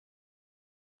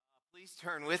Please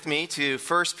turn with me to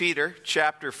 1 Peter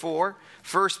chapter 4.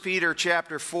 1 Peter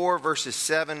chapter 4, verses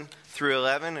 7 through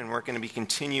 11, and we're going to be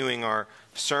continuing our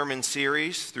sermon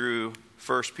series through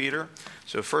 1 Peter.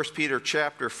 So 1 Peter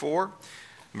chapter 4,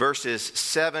 verses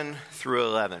 7 through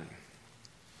 11.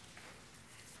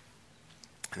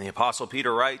 And the Apostle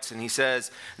Peter writes, and he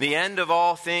says, "The end of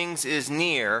all things is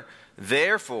near,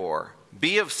 therefore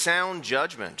be of sound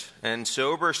judgment and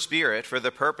sober spirit for the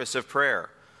purpose of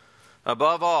prayer.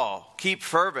 Above all, keep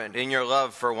fervent in your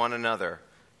love for one another,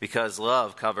 because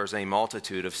love covers a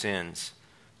multitude of sins.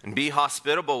 And be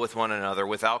hospitable with one another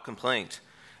without complaint.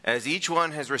 As each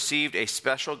one has received a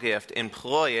special gift,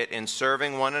 employ it in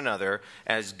serving one another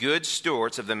as good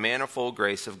stewards of the manifold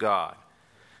grace of God.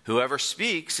 Whoever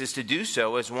speaks is to do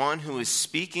so as one who is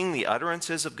speaking the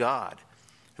utterances of God.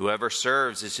 Whoever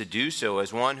serves is to do so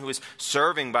as one who is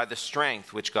serving by the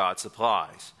strength which God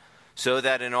supplies, so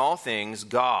that in all things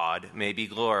God may be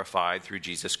glorified through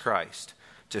Jesus Christ,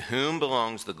 to whom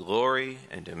belongs the glory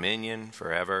and dominion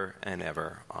forever and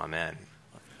ever. Amen."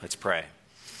 Let's pray.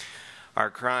 Our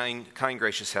kind,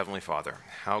 gracious Heavenly Father,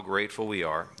 how grateful we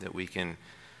are that we can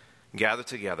gather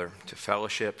together to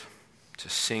fellowship, to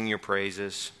sing your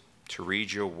praises, to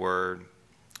read your word,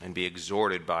 and be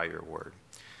exhorted by your word.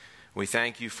 We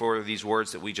thank you for these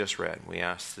words that we just read. We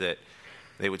ask that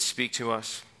they would speak to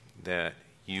us, that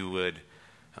you would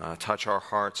touch our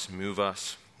hearts, move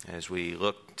us as we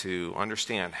look to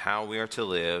understand how we are to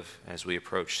live as we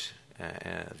approach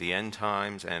the end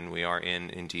times, and we are in,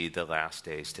 indeed, the last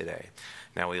days today.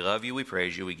 Now, we love you, we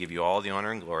praise you, we give you all the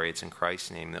honor and glory. It's in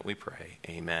Christ's name that we pray.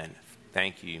 Amen.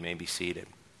 Thank you. You may be seated.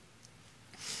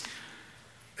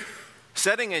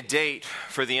 Setting a date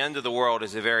for the end of the world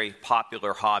is a very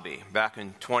popular hobby. Back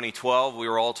in 2012, we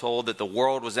were all told that the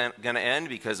world was going to end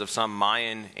because of some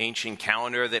Mayan ancient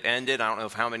calendar that ended. I don't know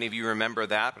if how many of you remember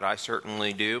that, but I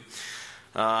certainly do.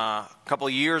 A couple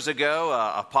of years ago,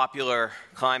 a popular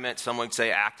climate, some would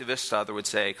say activist, others would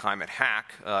say climate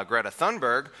hack, Greta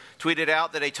Thunberg, tweeted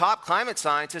out that a top climate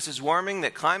scientist is warning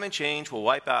that climate change will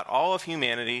wipe out all of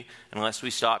humanity unless we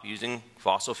stop using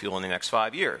fossil fuel in the next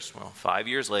 5 years. Well, 5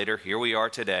 years later, here we are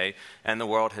today, and the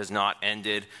world has not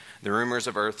ended. The rumors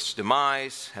of Earth's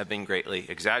demise have been greatly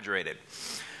exaggerated.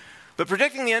 But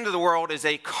predicting the end of the world is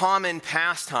a common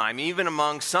pastime, even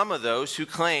among some of those who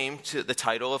claim to the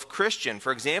title of Christian.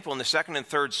 For example, in the 2nd and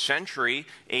 3rd century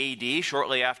AD,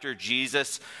 shortly after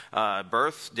Jesus'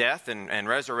 birth, death, and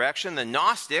resurrection, the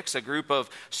Gnostics, a group of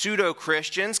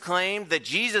pseudo-Christians, claimed that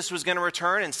Jesus was going to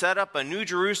return and set up a new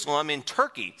Jerusalem in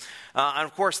Turkey. And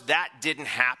of course, that didn't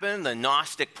happen. The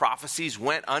Gnostic prophecies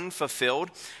went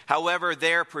unfulfilled. However,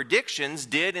 their predictions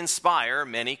did inspire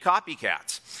many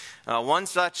copycats. One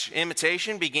such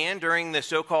imitation began during the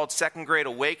so-called Second Great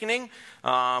Awakening,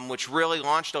 which really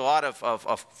launched a lot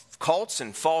of cults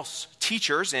and false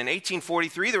teachers. In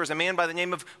 1843, there was a man by the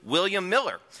name of William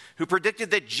Miller who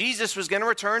predicted that Jesus was going to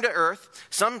return to earth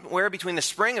somewhere between the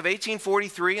spring of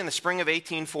 1843 and the spring of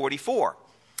 1844.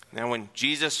 Now, when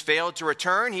Jesus failed to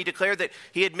return, he declared that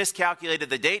he had miscalculated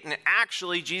the date, and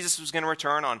actually Jesus was going to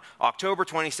return on October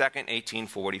 22nd,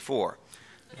 1844.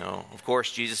 No, of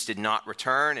course, Jesus did not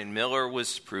return, and Miller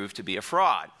was proved to be a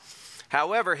fraud.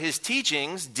 However, his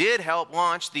teachings did help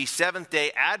launch the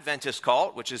Seventh-day Adventist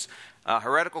cult, which is a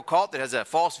heretical cult that has a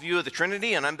false view of the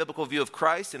Trinity, an unbiblical view of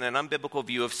Christ, and an unbiblical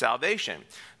view of salvation.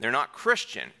 They're not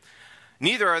Christian.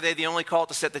 Neither are they the only cult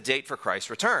to set the date for Christ's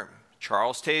return.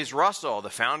 Charles Taze Russell, the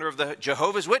founder of the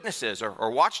Jehovah's Witnesses, or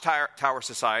Watchtower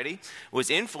Society, was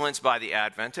influenced by the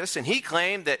Adventists, and he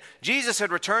claimed that Jesus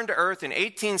had returned to earth in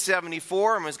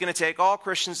 1874 and was going to take all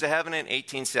Christians to heaven in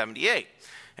 1878.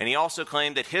 And he also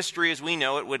claimed that history as we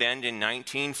know it would end in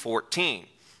 1914.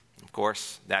 Of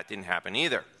course, that didn't happen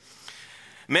either.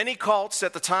 Many cults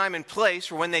set the time and place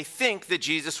for when they think that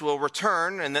Jesus will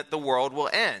return and that the world will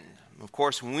end. Of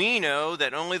course, we know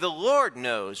that only the Lord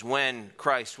knows when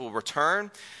Christ will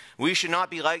return. We should not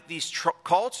be like these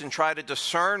cults and try to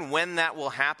discern when that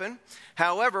will happen.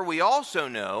 However, we also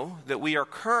know that we are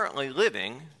currently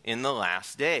living in the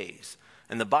last days.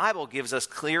 And the Bible gives us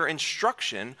clear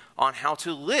instruction on how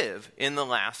to live in the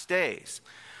last days.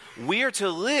 We are to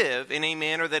live in a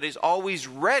manner that is always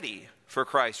ready for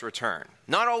Christ's return.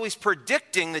 Not always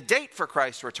predicting the date for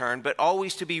Christ's return, but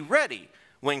always to be ready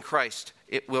when Christ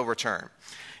will return.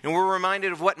 And we're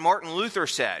reminded of what Martin Luther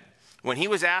said when he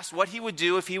was asked what he would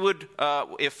do if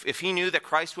he knew that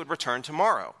Christ would return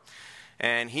tomorrow.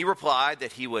 And he replied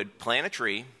that he would plant a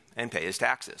tree and pay his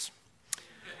taxes.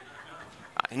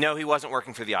 No, he wasn't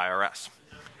working for the IRS.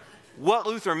 What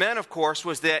Luther meant, of course,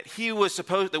 was that we were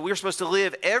supposed to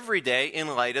live every day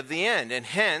in light of the end, and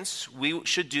hence we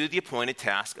should do the appointed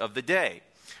task of the day.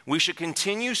 We should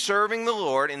continue serving the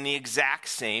Lord in the exact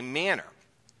same manner.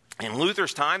 In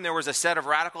Luther's time, there was a set of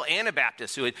radical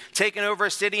Anabaptists who had taken over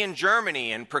a city in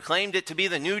Germany and proclaimed it to be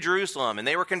the New Jerusalem, and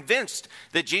they were convinced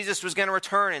that Jesus was going to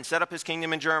return and set up his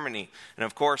kingdom in Germany. And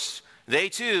of course, they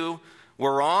too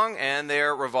were wrong, and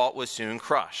their revolt was soon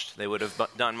crushed. They would have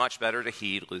done much better to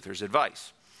heed Luther's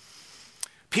advice.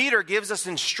 Peter gives us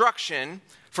instruction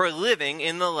for living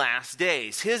in the last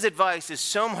days. His advice is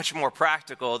so much more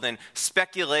practical than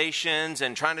speculations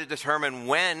and trying to determine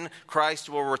when Christ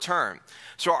will return.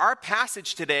 So our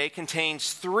passage today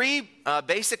contains three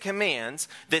basic commands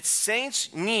that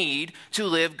saints need to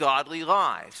live godly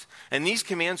lives. And these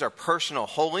commands are personal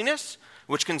holiness,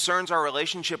 which concerns our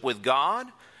relationship with God,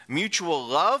 mutual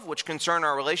love, which concern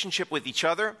our relationship with each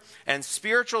other, and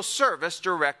spiritual service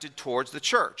directed towards the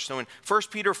church. So in 1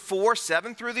 Peter 4,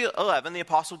 7 through 11, the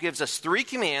apostle gives us three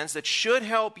commands that should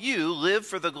help you live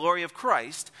for the glory of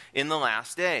Christ in the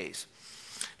last days.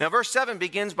 Now, verse 7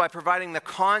 begins by providing the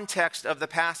context of the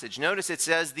passage. Notice it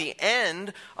says, the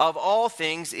end of all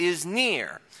things is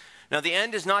near. Now, the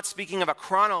end is not speaking of a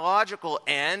chronological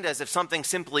end, as if something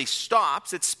simply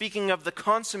stops. It's speaking of the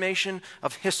consummation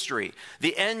of history,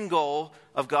 the end goal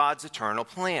of God's eternal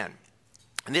plan.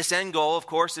 And this end goal, of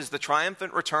course, is the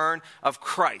triumphant return of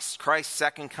Christ, Christ's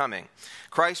second coming.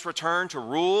 Christ's return to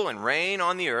rule and reign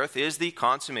on the earth is the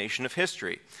consummation of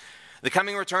history. The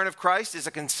coming return of Christ is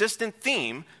a consistent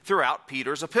theme throughout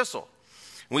Peter's epistle.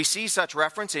 We see such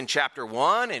reference in chapter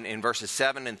 1 and in verses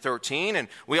 7 and 13, and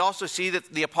we also see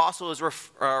that the apostle is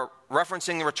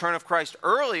referencing the return of Christ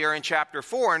earlier in chapter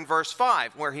 4 and verse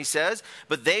 5, where he says,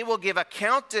 "But they will give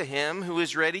account to him who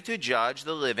is ready to judge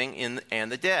the living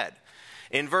and the dead."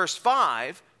 In verse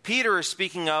 5, Peter is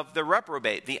speaking of the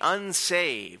reprobate, the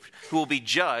unsaved, who will be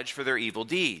judged for their evil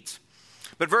deeds.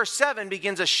 But verse 7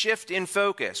 begins a shift in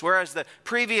focus. Whereas the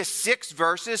previous 6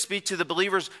 verses speak to the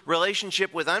believer's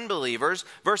relationship with unbelievers,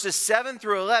 verses 7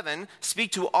 through 11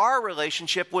 speak to our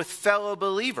relationship with fellow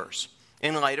believers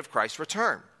in light of Christ's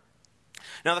return.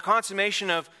 Now, the consummation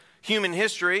of human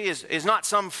history is not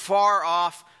some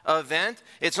far-off event.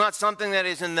 It's not something that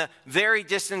is in the very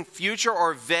distant future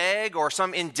or vague or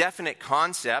some indefinite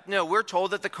concept. No, we're told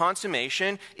that the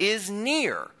consummation is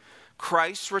near.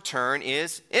 Christ's return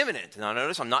is imminent. Now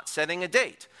notice, I'm not setting a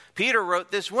date. Peter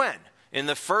wrote this when? In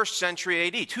the 1st century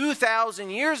AD. 2,000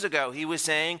 years ago, he was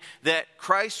saying that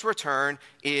Christ's return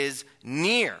is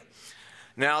near.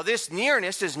 Now, this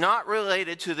nearness is not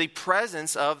related to the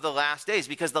presence of the last days,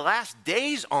 because the last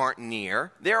days aren't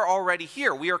near. They're already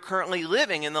here. We are currently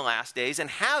living in the last days and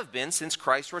have been since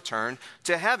Christ returned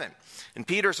to heaven. And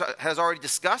Peter has already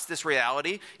discussed this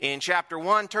reality in chapter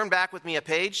 1. Turn back with me a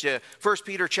page to 1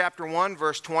 Peter chapter 1,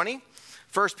 verse 20.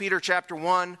 1 Peter chapter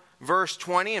 1, verse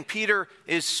 20. And Peter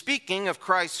is speaking of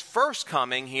Christ's first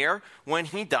coming here when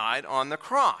he died on the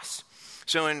cross.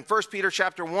 So in 1 Peter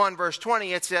chapter 1, verse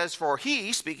 20, it says, "For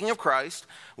he," speaking of Christ,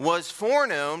 "was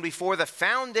foreknown before the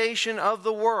foundation of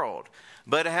the world,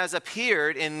 but has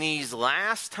appeared in these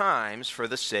last times for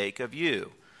the sake of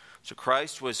you." So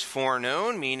Christ was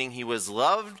foreknown, meaning he was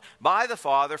loved by the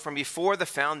Father from before the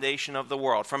foundation of the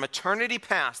world. From eternity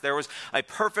past, there was a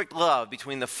perfect love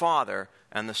between the Father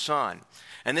and the Son.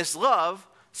 And this love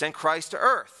sent Christ to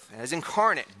earth as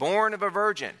incarnate, born of a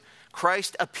virgin.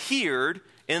 Christ appeared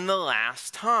in the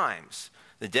last times.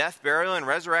 The death, burial, and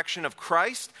resurrection of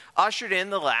Christ ushered in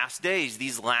the last days,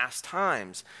 these last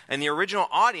times. And the original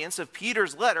audience of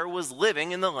Peter's letter was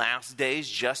living in the last days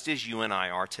just as you and I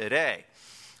are today.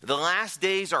 The last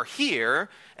days are here,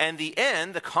 and the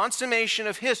end, the consummation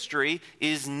of history,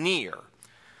 is near.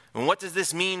 And what does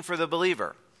this mean for the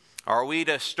believer? Are we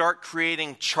to start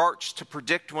creating charts to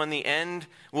predict when the end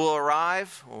will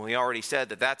arrive? Well, we already said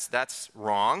that that's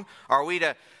wrong. Are we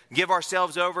to give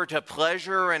ourselves over to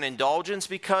pleasure and indulgence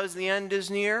because the end is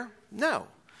near? No.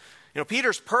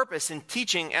 Peter's purpose in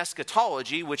teaching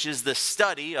eschatology, which is the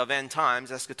study of end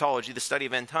times, eschatology, the study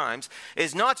of end times,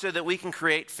 is not so that we can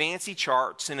create fancy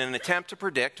charts in an attempt to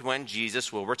predict when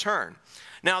Jesus will return.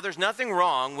 Now, there's nothing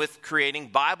wrong with creating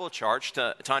Bible charts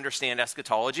to understand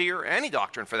eschatology or any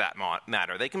doctrine for that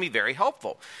matter. They can be very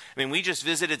helpful. We just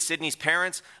visited Sydney's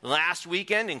parents last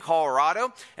weekend in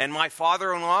Colorado, and my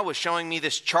father-in-law was showing me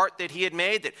this chart that he had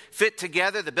made that fit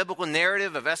together the biblical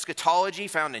narrative of eschatology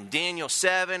found in Daniel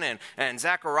 7 and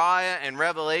Zechariah and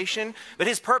Revelation. But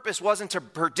his purpose wasn't to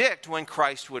predict when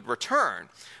Christ would return.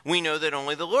 We know that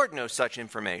only the Lord knows such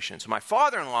information. So my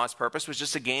father-in-law's purpose was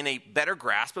just to gain a better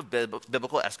grasp of biblical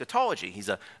biblical eschatology. He's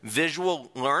a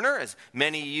visual learner, as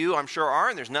many of you, I'm sure, are,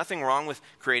 and there's nothing wrong with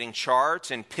creating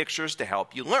charts and pictures to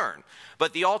help you learn.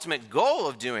 But the ultimate goal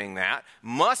of doing that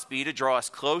must be to draw us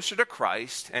closer to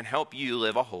Christ and help you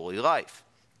live a holy life.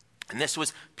 And this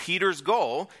was Peter's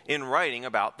goal in writing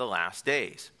about the last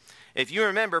days. If you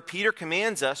remember, Peter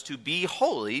commands us to be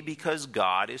holy because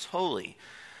God is holy.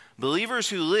 Believers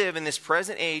who live in this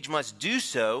present age must do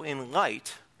so in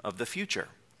light of the future.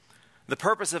 The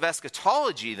purpose of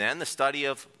eschatology, then, the study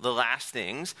of the last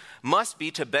things, must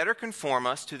be to better conform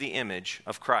us to the image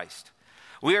of Christ.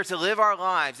 We are to live our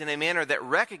lives in a manner that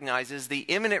recognizes the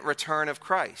imminent return of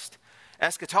Christ.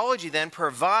 Eschatology, then,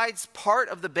 provides part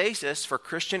of the basis for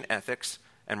Christian ethics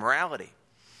and morality.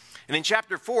 And in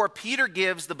chapter 4, Peter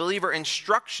gives the believer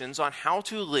instructions on how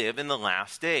to live in the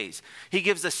last days. He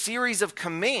gives a series of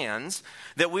commands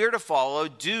that we are to follow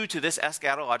due to this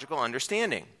eschatological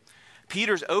understanding.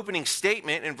 Peter's opening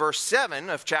statement in verse 7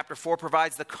 of chapter 4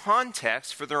 provides the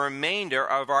context for the remainder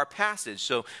of our passage.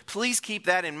 So please keep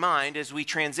that in mind as we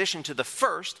transition to the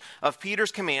first of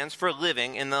Peter's commands for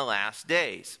living in the last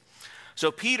days.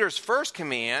 So Peter's first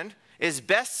command is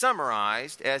best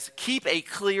summarized as keep a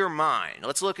clear mind.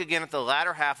 Let's look again at the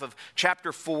latter half of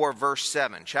chapter 4, verse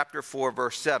 7. Chapter 4,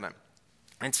 verse 7.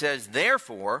 It says,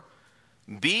 therefore,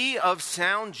 be of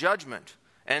sound judgment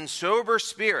and sober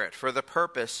spirit for the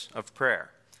purpose of prayer.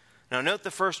 Now note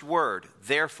the first word,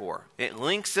 therefore. It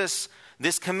links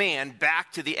this command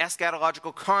back to the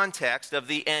eschatological context of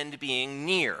the end being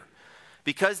near.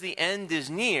 Because the end is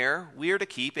near, we are to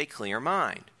keep a clear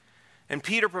mind. And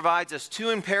Peter provides us two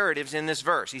imperatives in this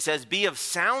verse. He says, be of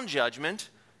sound judgment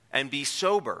and be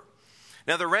sober.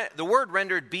 Now, the word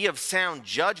rendered be of sound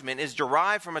judgment is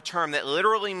derived from a term that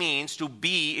literally means to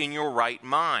be in your right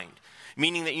mind,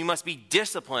 meaning that you must be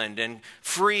disciplined and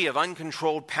free of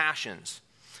uncontrolled passions.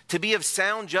 To be of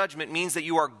sound judgment means that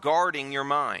you are guarding your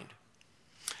mind.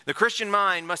 The Christian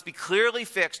mind must be clearly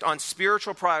fixed on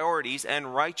spiritual priorities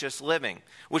and righteous living,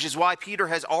 which is why Peter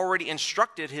has already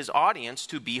instructed his audience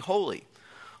to be holy.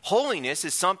 Holiness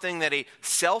is something that a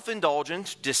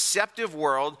self-indulgent, deceptive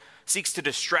world seeks to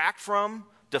distract from,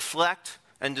 deflect,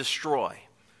 and destroy.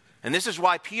 And this is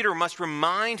why Peter must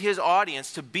remind his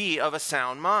audience to be of a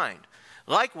sound mind.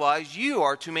 Likewise, you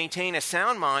are to maintain a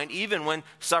sound mind even when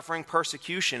suffering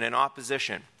persecution and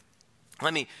opposition.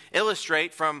 Let me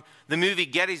illustrate from the movie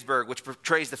Gettysburg, which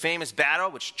portrays the famous battle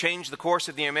which changed the course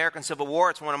of the American Civil War.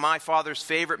 It's one of my father's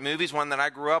favorite movies, one that I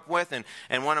grew up with,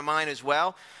 and one of mine as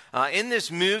well. In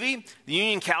this movie, the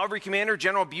Union cavalry commander,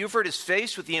 General Buford, is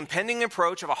faced with the impending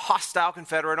approach of a hostile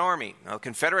Confederate army. Now, the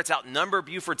Confederates outnumber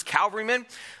Buford's cavalrymen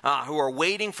who are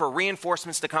waiting for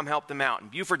reinforcements to come help them out. And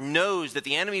Buford knows that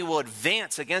the enemy will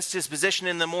advance against his position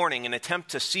in the morning and attempt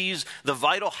to seize the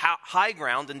vital high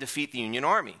ground and defeat the Union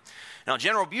army. Now,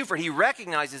 General Buford, he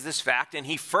recognizes this fact, and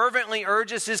he fervently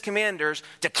urges his commanders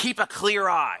to keep a clear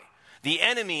eye. The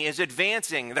enemy is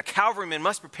advancing. The cavalrymen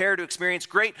must prepare to experience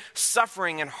great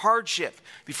suffering and hardship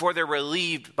before they're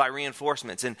relieved by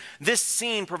reinforcements. And this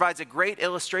scene provides a great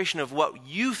illustration of what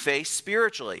you face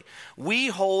spiritually. We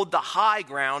hold the high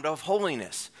ground of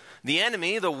holiness. The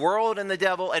enemy, the world, and the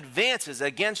devil advances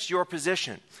against your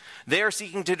position. They are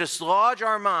seeking to dislodge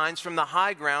our minds from the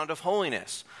high ground of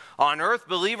holiness. On earth,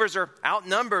 believers are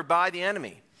outnumbered by the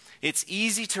enemy. It's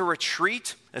easy to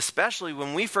retreat, especially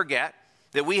when we forget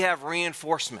that we have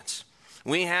reinforcements.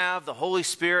 We have the Holy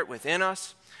Spirit within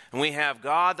us, and we have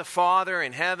God the Father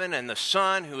in heaven and the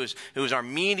Son who is our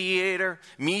mediator,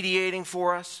 mediating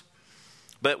for us.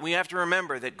 But we have to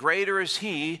remember that greater is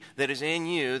He that is in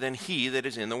you than he that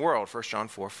is in the world, 1 John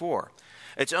 4:4.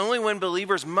 It's only when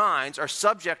believers' minds are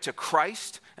subject to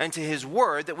Christ and to His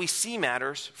Word that we see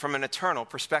matters from an eternal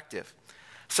perspective.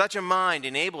 Such a mind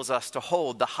enables us to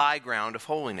hold the high ground of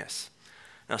holiness.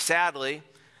 Now, sadly,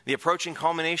 the approaching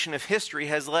culmination of history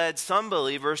has led some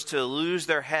believers to lose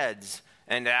their heads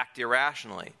and act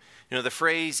irrationally. You know, the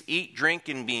phrase, eat, drink,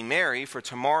 and be merry, for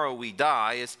tomorrow we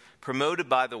die, is promoted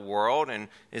by the world and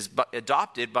is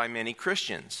adopted by many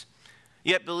Christians.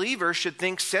 Yet believers should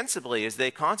think sensibly as they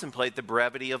contemplate the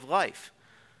brevity of life.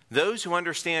 Those who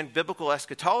understand biblical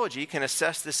eschatology can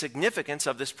assess the significance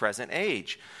of this present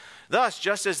age. Thus,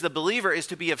 just as the believer is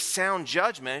to be of sound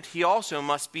judgment, he also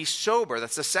must be sober.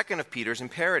 That's the second of Peter's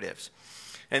imperatives.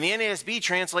 And the NASB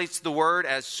translates the word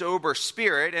as sober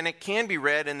spirit, and it can be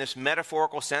read in this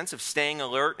metaphorical sense of staying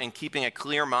alert and keeping a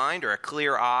clear mind or a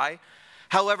clear eye.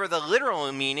 However, the literal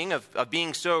meaning of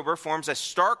being sober forms a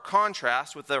stark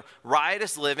contrast with the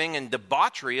riotous living and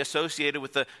debauchery associated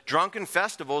with the drunken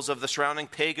festivals of the surrounding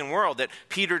pagan world that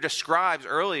Peter describes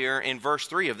earlier in verse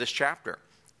 3 of this chapter.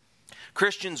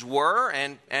 Christians were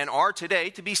and are today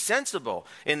to be sensible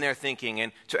in their thinking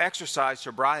and to exercise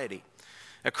sobriety.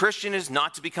 A Christian is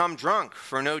not to become drunk,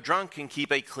 for no drunk can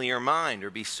keep a clear mind or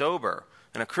be sober,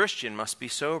 and a Christian must be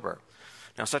sober.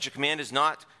 Now, such a command is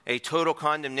not a total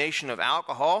condemnation of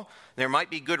alcohol. There might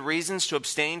be good reasons to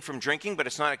abstain from drinking, but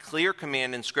it's not a clear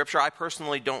command in Scripture. I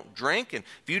personally don't drink, and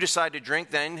if you decide to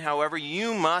drink then, however,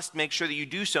 you must make sure that you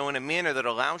do so in a manner that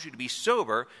allows you to be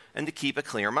sober and to keep a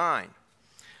clear mind.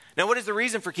 Now, what is the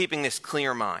reason for keeping this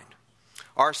clear mind?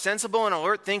 Our sensible and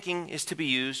alert thinking is to be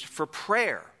used for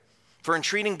prayer, for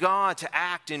entreating God to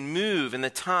act and move in the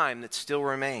time that still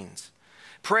remains.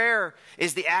 Prayer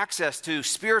is the access to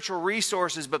spiritual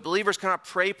resources, but believers cannot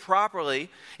pray properly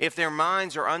if their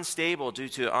minds are unstable due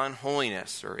to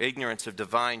unholiness or ignorance of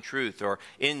divine truth or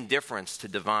indifference to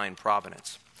divine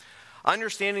providence.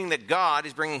 Understanding that God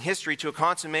is bringing history to a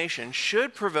consummation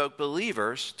should provoke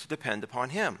believers to depend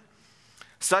upon Him.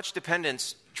 Such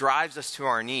dependence drives us to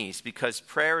our knees because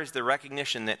prayer is the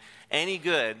recognition that any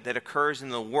good that occurs in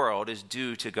the world is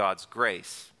due to God's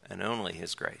grace and only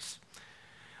His grace.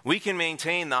 We can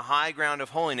maintain the high ground of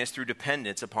holiness through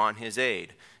dependence upon His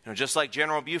aid. Just like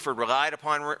General Buford relied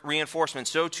upon reinforcement,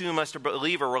 so too must a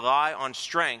believer rely on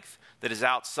strength that is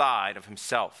outside of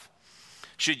himself.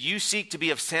 Should you seek to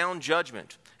be of sound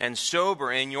judgment and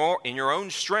sober in your own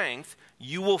strength,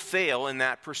 you will fail in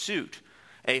that pursuit.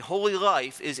 A holy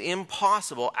life is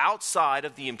impossible outside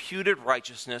of the imputed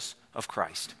righteousness of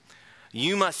Christ.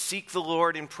 You must seek the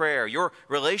Lord in prayer. Your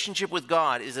relationship with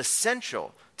God is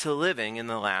essential to living in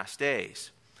the last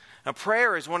days. Now,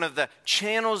 prayer is one of the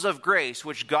channels of grace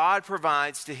which God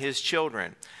provides to His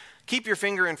children. Keep your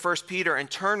finger in 1 Peter and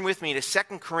turn with me to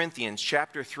 2 Corinthians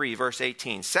chapter 3, verse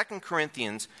 18. 2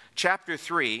 Corinthians chapter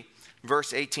 3,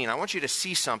 verse 18. I want you to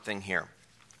see something here.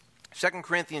 2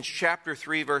 Corinthians chapter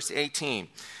 3, verse 18.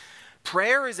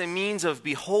 Prayer is a means of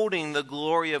beholding the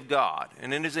glory of God,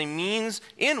 and it is a means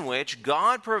in which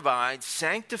God provides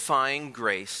sanctifying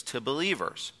grace to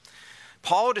believers.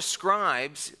 Paul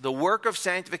describes the work of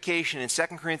sanctification in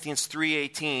 2 Corinthians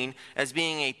 3:18 as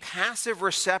being a passive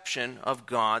reception of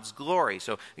God's glory.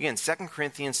 So again, 2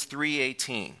 Corinthians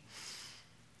 3:18.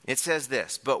 It says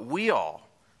this, "But we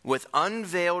all, with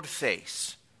unveiled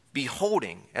face,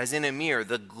 beholding as in a mirror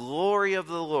the glory of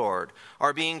the Lord,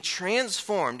 are being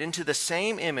transformed into the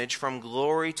same image from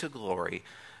glory to glory,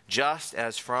 just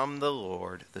as from the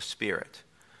Lord the Spirit."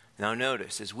 Now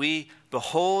notice, as we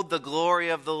behold the glory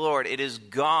of the Lord, it is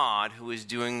God who is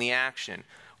doing the action.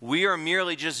 We are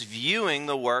merely just viewing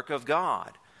the work of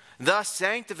God. Thus,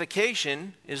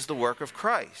 sanctification is the work of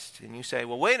Christ. And you say,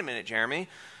 well, wait a minute, Jeremy.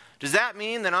 Does that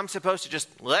mean that I'm supposed to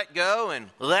just let go and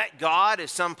let God,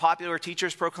 as some popular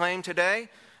teachers proclaim today?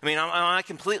 I mean, am I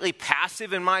completely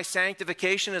passive in my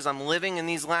sanctification as I'm living in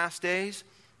these last days?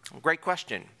 Great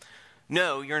question.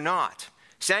 No, you're not.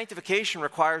 Sanctification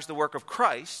requires the work of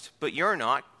Christ, but you're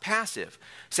not passive.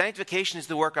 Sanctification is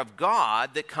the work of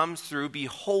God that comes through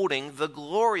beholding the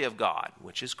glory of God,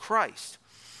 which is Christ.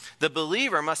 The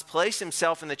believer must place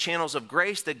himself in the channels of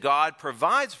grace that God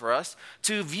provides for us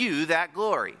to view that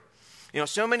glory.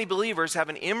 So many believers have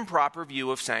an improper view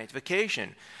of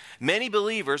sanctification. Many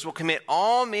believers will commit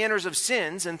all manners of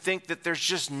sins and think that there's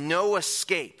just no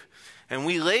escape. And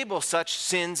we label such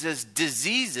sins as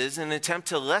diseases in an attempt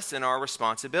to lessen our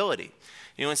responsibility.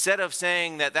 Instead of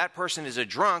saying that that person is a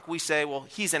drunk, we say, well,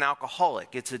 he's an alcoholic.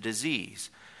 It's a disease.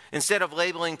 Instead of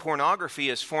labeling pornography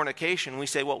as fornication, we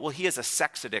say, well, he has a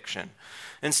sex addiction.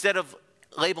 Instead of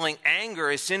labeling anger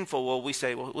as sinful, we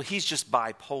say, well, he's just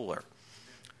bipolar.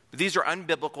 But these are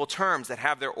unbiblical terms that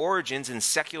have their origins in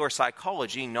secular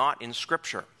psychology, not in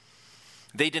Scripture.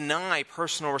 They deny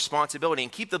personal responsibility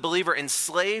and keep the believer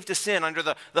enslaved to sin under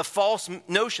the false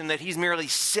notion that he's merely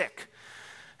sick.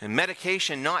 And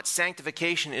medication, not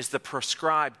sanctification, is the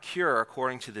prescribed cure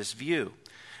according to this view.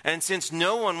 And since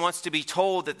no one wants to be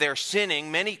told that they're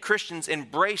sinning, many Christians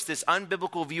embrace this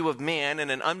unbiblical view of man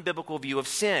and an unbiblical view of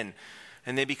sin.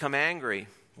 And they become angry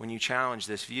when you challenge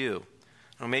this view.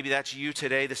 Well, maybe that's you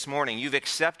today, this morning. You've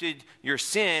accepted your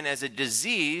sin as a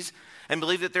disease and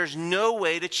believe that there's no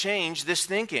way to change this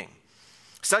thinking.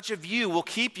 Such a view will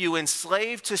keep you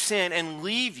enslaved to sin and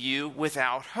leave you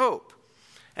without hope.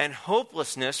 And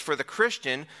hopelessness for the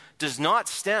Christian does not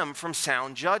stem from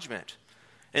sound judgment.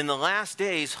 In the last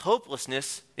days,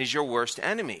 hopelessness is your worst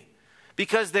enemy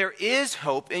because there is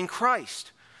hope in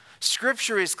Christ.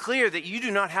 Scripture is clear that you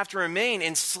do not have to remain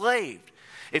enslaved.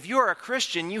 If you are a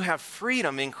Christian, you have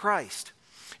freedom in Christ.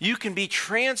 You can be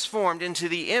transformed into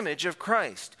the image of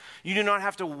Christ. You do not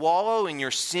have to wallow in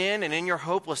your sin and in your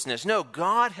hopelessness. No,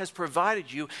 God has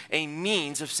provided you a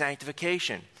means of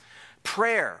sanctification.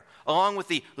 Prayer, along with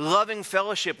the loving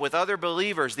fellowship with other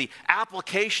believers, the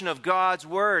application of God's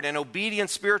word, and obedient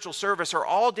spiritual service are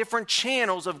all different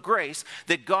channels of grace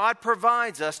that God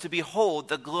provides us to behold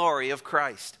the glory of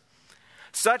Christ.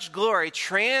 Such glory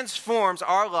transforms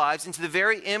our lives into the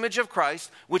very image of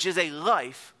Christ, which is a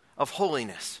life of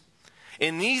holiness.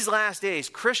 In these last days,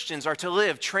 Christians are to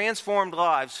live transformed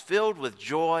lives filled with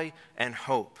joy and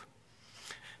hope.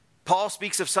 Paul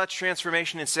speaks of such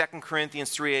transformation in 2 Corinthians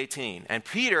 3:18, and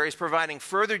Peter is providing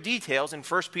further details in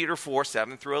 1 Peter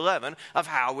 4:7 through 11 of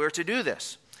how we're to do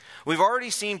this. We've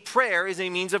already seen prayer as a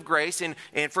means of grace in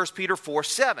 1 Peter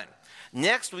 4:7.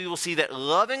 Next, we will see that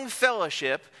loving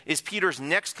fellowship is Peter's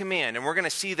next command, and we're going to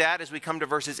see that as we come to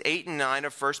verses 8 and 9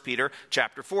 of 1 Peter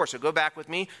chapter 4. So go back with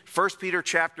me, 1 Peter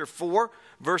chapter 4,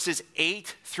 verses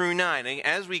 8 through 9. And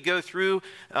as we go through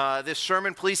this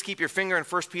sermon, please keep your finger in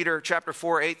 1 Peter chapter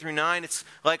 4, 8 through 9. It's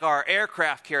like our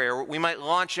aircraft carrier. We might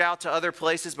launch out to other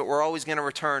places, but we're always going to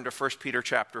return to 1 Peter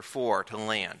chapter 4 to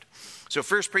land. So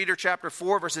 1 Peter chapter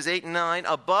 4, verses 8 and 9,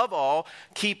 above all,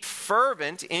 keep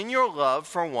fervent in your love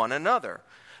for one another,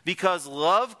 because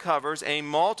love covers a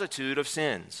multitude of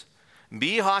sins.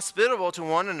 Be hospitable to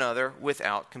one another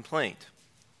without complaint.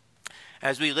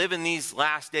 As we live in these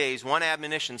last days, one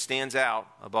admonition stands out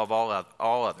above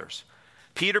all others.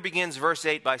 Peter begins verse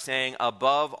 8 by saying,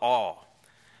 above all.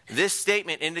 This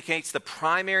statement indicates the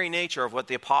primary nature of what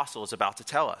the apostle is about to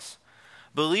tell us.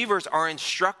 Believers are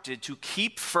instructed to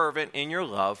keep fervent in your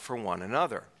love for one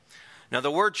another. Now, the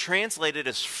word translated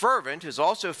as fervent is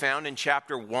also found in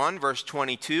chapter 1, verse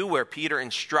 22, where Peter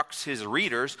instructs his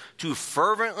readers to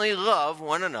fervently love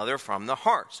one another from the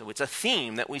heart. So it's a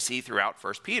theme that we see throughout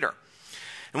 1 Peter.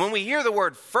 And when we hear the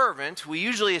word fervent, we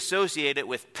usually associate it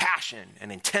with passion and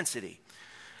intensity.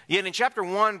 Yet in chapter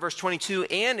 1, verse 22,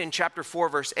 and in chapter 4,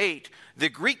 verse 8, the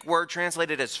Greek word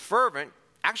translated as fervent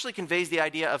actually conveys the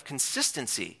idea of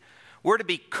consistency. We're to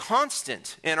be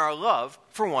constant in our love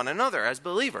for one another as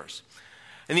believers.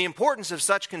 And the importance of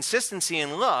such consistency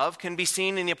in love can be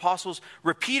seen in the apostles'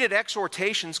 repeated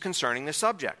exhortations concerning the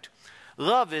subject.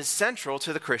 Love is central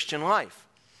to the Christian life.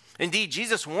 Indeed,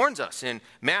 Jesus warns us in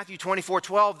Matthew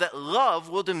 24:12 that love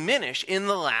will diminish in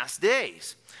the last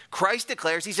days. Christ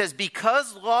declares, he says,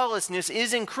 because lawlessness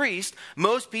is increased,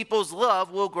 most people's love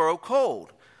will grow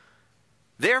cold.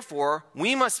 Therefore,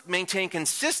 we must maintain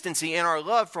consistency in our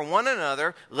love for one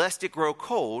another, lest it grow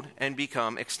cold and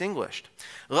become extinguished.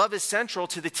 Love is central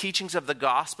to the teachings of the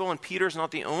gospel, and Peter's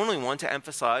not the only one to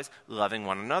emphasize loving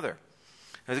one another.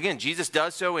 As again, Jesus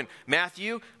does so in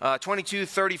Matthew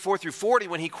 22:34 through 40,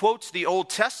 when he quotes the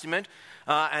Old Testament,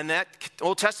 and that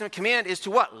Old Testament command is to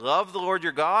what? Love the Lord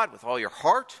your God with all your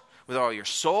heart, with all your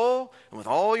soul, and with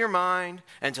all your mind,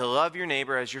 and to love your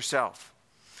neighbor as yourself.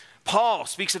 Paul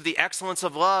speaks of the excellence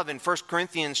of love in 1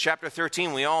 Corinthians chapter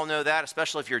 13. We all know that,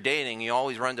 especially if you're dating. You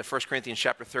always run to 1 Corinthians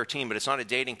chapter 13, but it's not a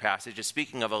dating passage. It's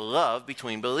speaking of a love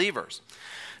between believers.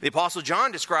 The Apostle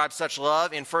John describes such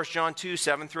love in 1 John 2,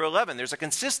 7 through 11. There's a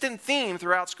consistent theme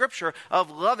throughout Scripture of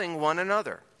loving one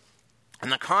another.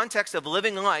 And the context of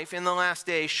living life in the last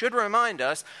days should remind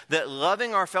us that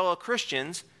loving our fellow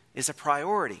Christians is a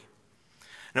priority.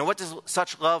 Now, what does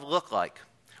such love look like?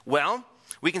 Well,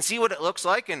 we can see what it looks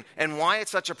like and why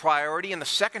it's such a priority in the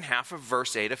second half of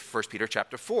verse 8 of 1 Peter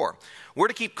chapter 4. We're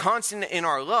to keep constant in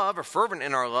our love, or fervent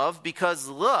in our love, because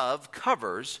love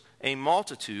covers a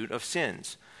multitude of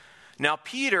sins. Now,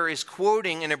 Peter is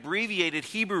quoting an abbreviated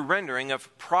Hebrew rendering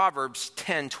of Proverbs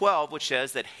 10:12, which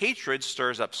says that hatred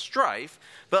stirs up strife,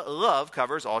 but love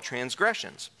covers all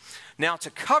transgressions. Now,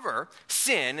 to cover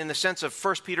sin in the sense of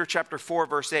 1 Peter chapter 4,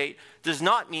 verse 8, does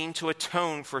not mean to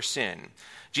atone for sin.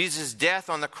 Jesus' death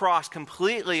on the cross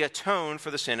completely atoned for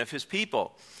the sin of his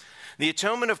people. The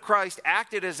atonement of Christ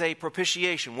acted as a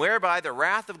propitiation, whereby the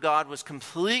wrath of God was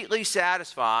completely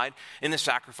satisfied in the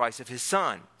sacrifice of his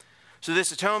Son. So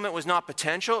this atonement was not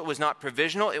potential, it was not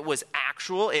provisional, it was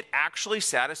actual. It actually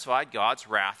satisfied God's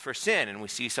wrath for sin. And we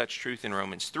see such truth in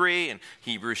Romans 3 and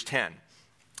Hebrews 10.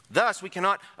 Thus, we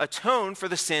cannot atone for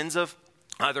the sins of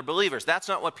other believers. That's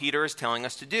not what Peter is telling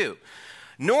us to do.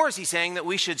 Nor is he saying that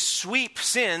we should sweep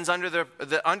sins under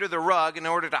the rug in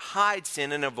order to hide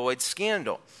sin and avoid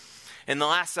scandal. In the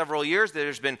last several years,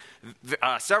 there's been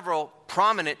several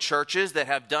prominent churches that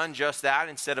have done just that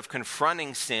instead of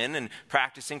confronting sin and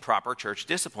practicing proper church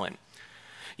discipline.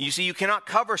 You see, you cannot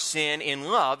cover sin in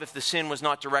love if the sin was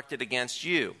not directed against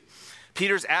you.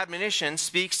 Peter's admonition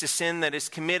speaks to sin that is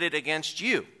committed against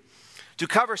you. To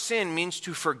cover sin means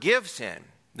to forgive sin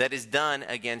that is done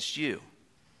against you.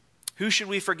 Who should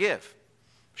we forgive?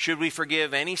 Should we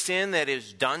forgive any sin that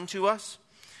is done to us?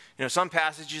 Some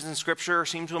passages in Scripture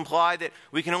seem to imply that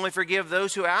we can only forgive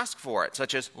those who ask for it,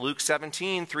 such as Luke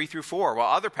 17, 3 through 4,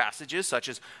 while other passages, such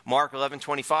as Mark 11,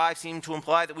 25, seem to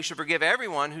imply that we should forgive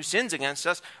everyone who sins against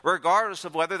us, regardless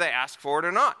of whether they ask for it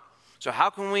or not. So how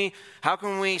can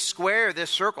we square this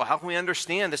circle? How can we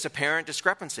understand this apparent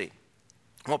discrepancy?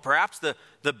 Well, perhaps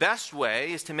the best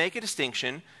way is to make a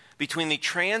distinction between the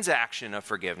transaction of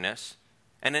forgiveness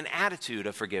and an attitude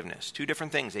of forgiveness. Two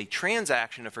different things, a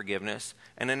transaction of forgiveness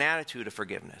and an attitude of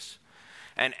forgiveness.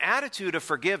 An attitude of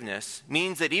forgiveness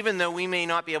means that even though we may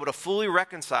not be able to fully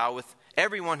reconcile with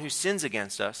everyone who sins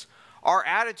against us, our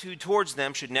attitude towards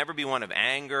them should never be one of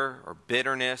anger or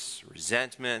bitterness,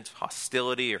 resentment,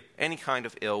 hostility, or any kind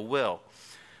of ill will.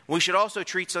 We should also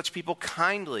treat such people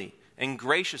kindly and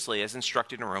graciously as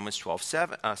instructed in Romans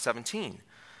 12:17.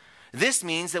 This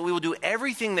means that we will do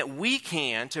everything that we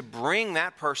can to bring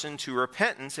that person to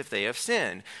repentance if they have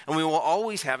sinned, and we will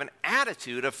always have an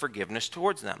attitude of forgiveness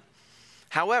towards them.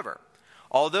 However,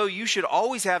 although you should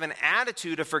always have an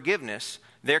attitude of forgiveness,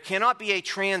 there cannot be a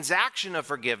transaction of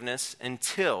forgiveness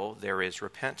until there is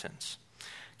repentance.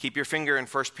 Keep your finger in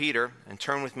 1 Peter and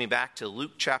turn with me back to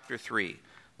Luke chapter 3.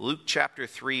 Luke chapter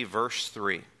 3, verse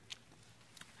 3.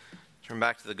 Turn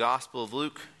back to the Gospel of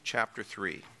Luke chapter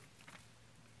 3.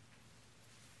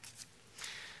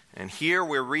 And here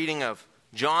we're reading of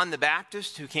John the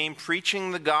Baptist who came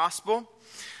preaching the gospel.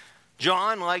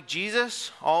 John, like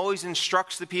Jesus, always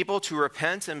instructs the people to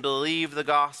repent and believe the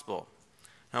gospel.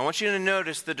 Now I want you to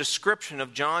notice the description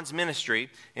of John's ministry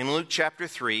in Luke chapter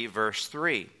 3, verse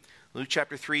 3. Luke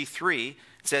chapter 3, 3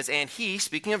 says, "And he,"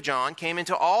 speaking of John, "came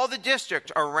into all the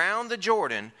district around the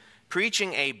Jordan,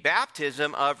 preaching a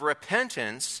baptism of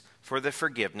repentance for the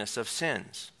forgiveness of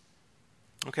sins."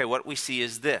 Okay, what we see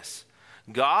is this.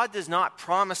 God does not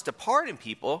promise to pardon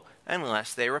people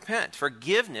unless they repent.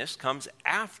 Forgiveness comes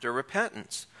after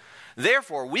repentance.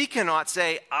 Therefore, we cannot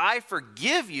say, "I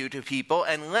forgive you" to people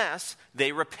unless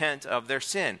they repent of their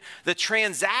sin. The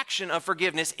transaction of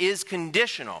forgiveness is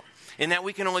conditional in that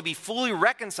we can only be fully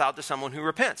reconciled to someone who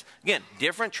repents. Again,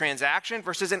 different transaction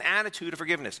versus an attitude of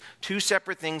forgiveness. Two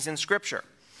separate things in Scripture.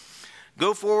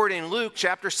 Go forward in Luke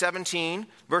chapter 17,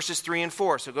 verses 3 and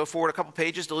 4. So go forward a couple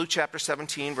pages to Luke chapter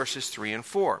 17, verses 3 and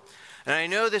 4. And I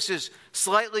know this is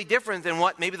slightly different than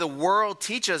what maybe the world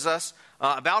teaches us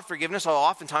about forgiveness.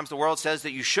 Oftentimes the world says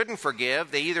that you shouldn't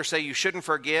forgive. They either say you shouldn't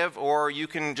forgive or you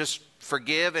can just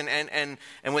forgive and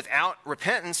without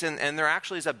repentance. And there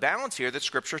actually is a balance here that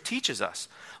Scripture teaches us.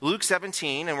 Luke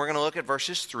 17, and we're going to look at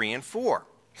verses 3 and 4.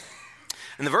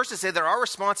 And the verses say that our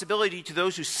responsibility to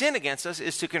those who sin against us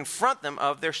is to confront them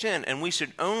of their sin, and we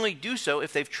should only do so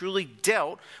if they've truly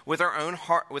dealt with our own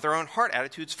heart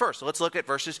attitudes first. So let's look at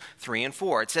verses 3 and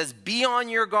 4. It says, "Be on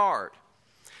your guard."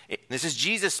 This is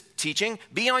Jesus teaching.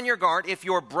 "Be on your guard. If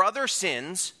your brother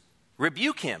sins,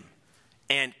 rebuke him.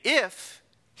 And if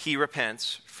he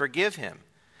repents, forgive him.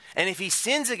 And if he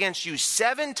sins against you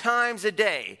 7 times a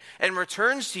day and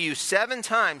returns to you 7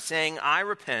 times saying, 'I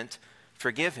repent,'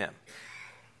 forgive him."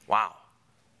 Wow.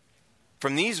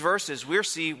 From these verses, we're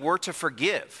to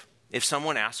forgive if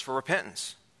someone asks for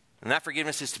repentance. And that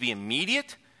forgiveness is to be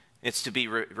immediate. It's to be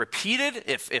repeated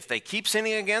if they keep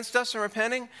sinning against us and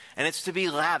repenting. And it's to be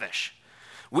lavish.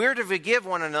 We're to forgive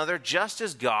one another just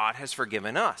as God has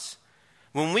forgiven us.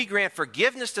 When we grant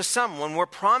forgiveness to someone, we're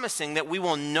promising that we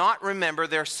will not remember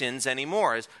their sins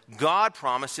anymore, as God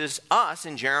promises us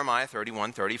in Jeremiah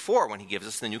 31:34 when he gives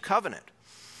us the new covenant.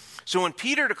 So when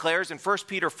Peter declares in 1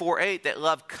 Peter 4:8 that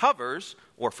love covers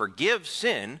or forgives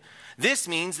sin, this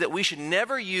means that we should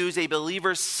never use a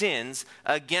believer's sins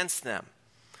against them.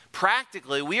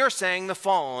 Practically, we are saying the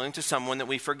following to someone that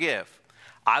we forgive: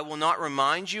 "I will not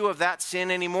remind you of that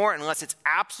sin anymore unless it's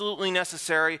absolutely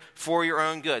necessary for your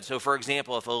own good." So for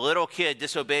example, if a little kid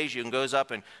disobeys you and goes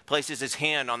up and places his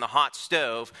hand on the hot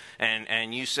stove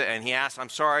and he asks, "I'm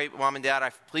sorry, Mom and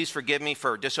Dad, please forgive me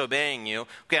for disobeying you."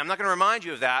 Okay, I'm not going to remind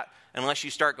you of that unless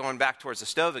you start going back towards the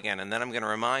stove again, and then I'm going to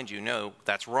remind you, no,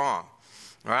 that's wrong.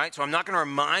 All right, so I'm not going to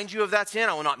remind you of that sin.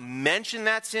 I will not mention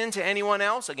that sin to anyone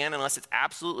else, again, unless it's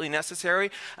absolutely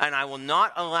necessary, and I will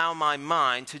not allow my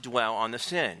mind to dwell on the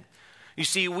sin. You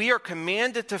see, we are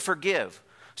commanded to forgive,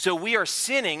 so we are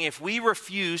sinning if we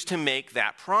refuse to make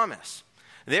that promise.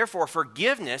 Therefore,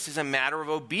 forgiveness is a matter of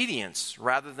obedience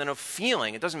rather than of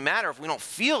feeling. It doesn't matter if we don't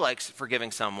feel like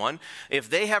forgiving someone. If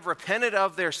they have repented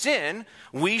of their sin,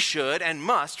 we should and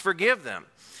must forgive them.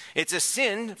 It's a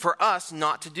sin for us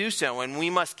not to do so, and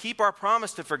we must keep our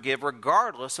promise to forgive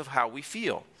regardless of how we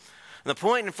feel. And the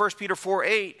point in 1 Peter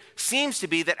 4:8 seems to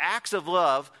be that acts of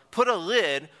love put a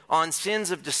lid on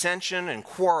sins of dissension and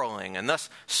quarreling, and thus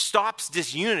stops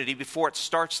disunity before it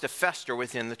starts to fester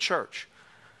within the church.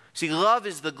 See, love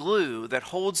is the glue that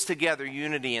holds together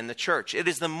unity in the church. It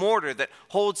is the mortar that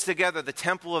holds together the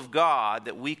temple of God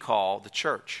that we call the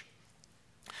church.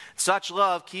 Such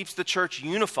love keeps the church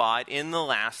unified in the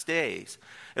last days.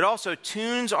 It also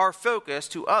tunes our focus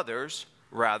to others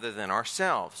rather than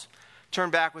ourselves. Turn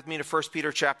back with me to 1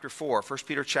 Peter chapter 4. 1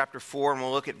 Peter chapter 4, and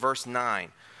we'll look at verse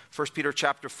 9. 1 Peter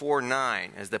chapter 4,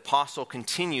 9, as the apostle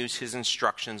continues his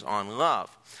instructions on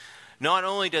love. Not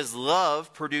only does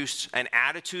love produce an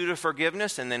attitude of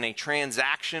forgiveness and then a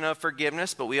transaction of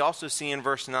forgiveness, but we also see in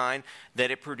verse 9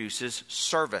 that it produces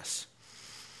service.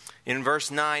 In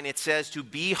verse 9, it says to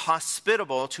be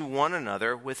hospitable to one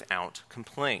another without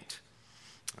complaint.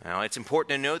 Now, it's important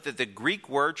to note that the Greek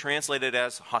word translated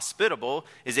as hospitable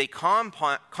is a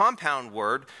compound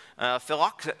word,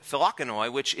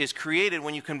 philokonoi, which is created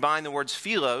when you combine the words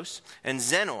philos and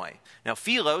xenoi. Now,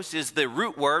 philos is the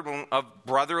root word of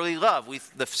brotherly love.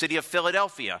 The city of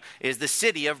Philadelphia is the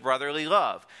city of brotherly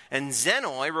love. And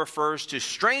xenoi refers to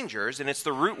strangers, and it's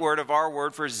the root word of our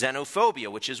word for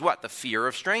xenophobia, which is what? The fear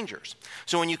of strangers.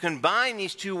 So when you combine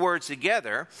these two words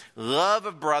together, love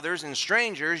of brothers and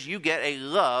strangers, you get a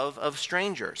love of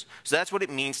strangers. So that's what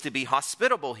it means to be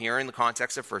hospitable here in the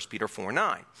context of 1 Peter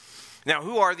 4:9. Now,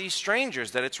 who are these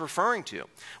strangers that it's referring to?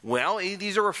 Well,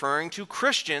 these are referring to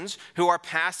Christians who are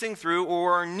passing through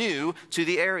or are new to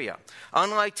the area.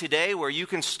 Unlike today, where you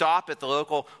can stop at the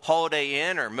local Holiday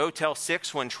Inn or Motel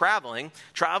 6 when traveling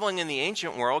in the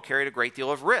ancient world carried a great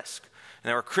deal of risk. And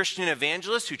there were Christian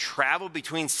evangelists who traveled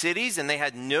between cities, and they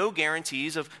had no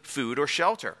guarantees of food or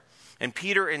shelter. And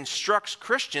Peter instructs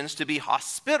Christians to be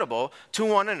hospitable to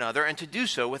one another and to do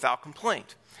so without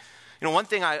complaint. You know, one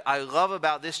thing I love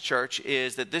about this church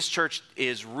is that this church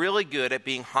is really good at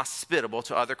being hospitable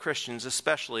to other Christians,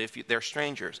 especially if they're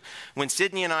strangers. When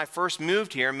Sydney and I first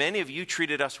moved here, many of you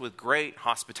treated us with great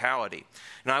hospitality.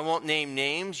 And I won't name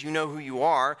names, you know who you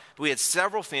are, but we had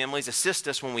several families assist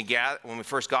us when we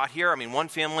first got here. I mean, one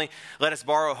family let us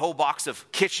borrow a whole box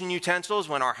of kitchen utensils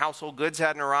when our household goods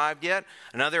hadn't arrived yet.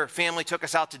 Another family took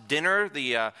us out to dinner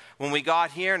when we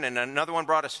got here, and then another one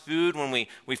brought us food when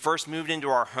we first moved into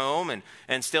our home.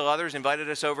 And still others invited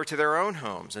us over to their own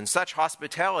homes. And such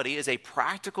hospitality is a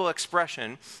practical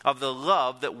expression of the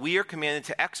love that we are commanded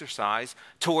to exercise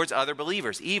towards other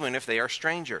believers, even if they are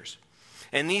strangers.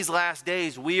 In these last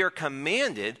days, we are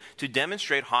commanded to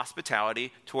demonstrate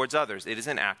hospitality towards others. It is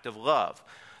an act of love.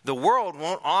 The world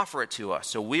won't offer it to us,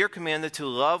 so we are commanded to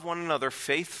love one another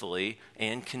faithfully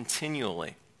and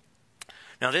continually.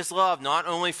 Now, this love not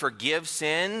only forgives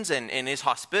sins and is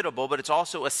hospitable, but it's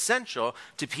also essential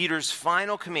to Peter's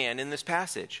final command in this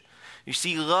passage. You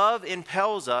see, love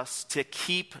impels us to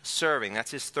keep serving. That's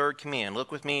his third command.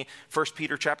 Look with me, 1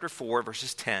 Peter chapter 4,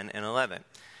 verses 10 and 11.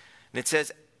 And it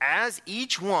says, as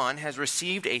each one has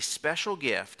received a special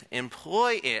gift,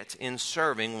 employ it in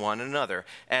serving one another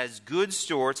as good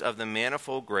stewards of the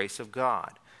manifold grace of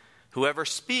God. Whoever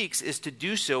speaks is to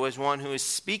do so as one who is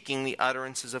speaking the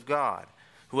utterances of God.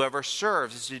 Whoever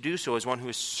serves is to do so as one who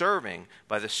is serving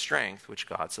by the strength which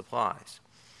God supplies.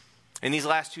 In these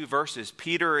last two verses,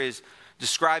 Peter is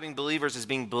describing believers as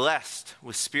being blessed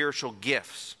with spiritual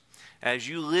gifts. As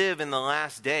you live in the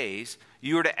last days,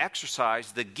 you are to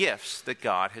exercise the gifts that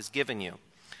God has given you.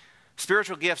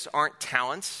 Spiritual gifts aren't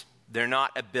talents. They're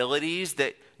not abilities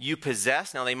that you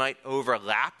possess. Now, they might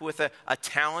overlap with a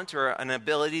talent or an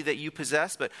ability that you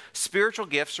possess, but spiritual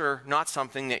gifts are not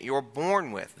something that you're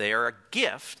born with. They are a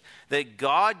gift that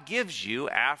God gives you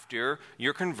after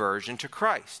your conversion to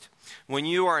Christ. When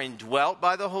you are indwelt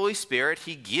by the Holy Spirit,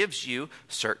 he gives you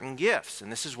certain gifts.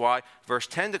 And this is why verse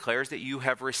 10 declares that you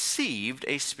have received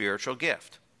a spiritual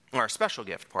gift, or a special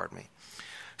gift, pardon me.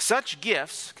 Such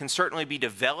gifts can certainly be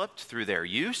developed through their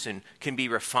use and can be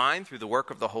refined through the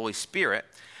work of the Holy Spirit.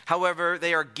 However,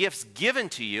 they are gifts given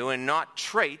to you and not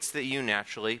traits that you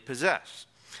naturally possess.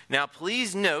 Now,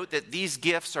 please note that these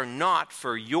gifts are not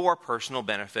for your personal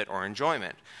benefit or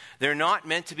enjoyment. They're not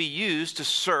meant to be used to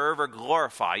serve or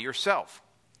glorify yourself.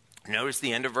 Notice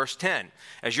the end of verse 10.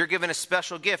 As you're given a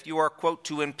special gift, you are, quote,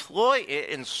 to employ it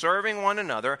in serving one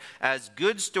another as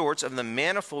good stewards of the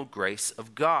manifold grace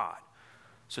of God.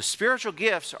 So spiritual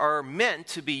gifts are meant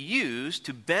to be used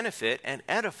to benefit and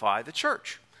edify the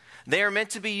church. They are meant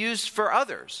to be used for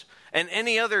others. And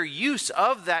any other use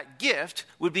of that gift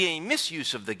would be a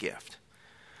misuse of the gift.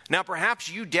 Now, perhaps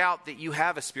you doubt that you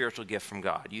have a spiritual gift from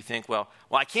God. You think, well,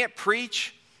 I can't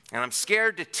preach, And I'm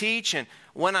scared to teach, and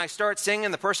when I start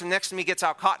singing, the person next to me gets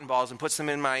out cotton balls and puts them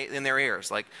in their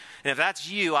ears. And if that's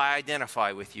you, I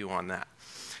identify with you on that.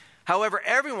 However,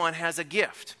 everyone has a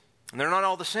gift, and they're not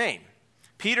all the same.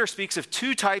 Peter speaks of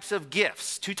two types of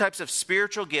gifts, two types of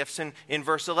spiritual gifts in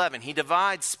verse 11. He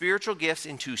divides spiritual gifts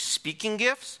into speaking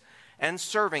gifts and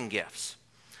serving gifts.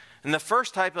 And the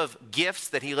first type of gifts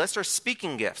that he lists are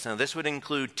speaking gifts. Now, this would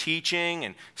include teaching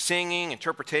and singing,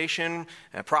 interpretation,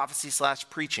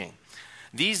 prophecy/preaching.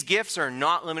 These gifts are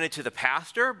not limited to the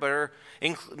pastor, but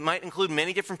might include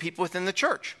many different people within the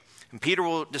church. And Peter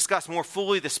will discuss more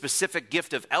fully the specific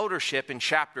gift of eldership in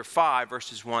chapter 5,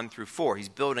 verses 1 through 4. He's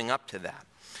building up to that.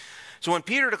 So when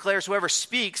Peter declares whoever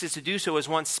speaks is to do so as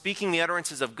one speaking the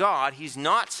utterances of God, he's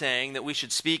not saying that we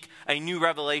should speak a new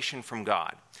revelation from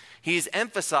God. He is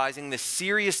emphasizing the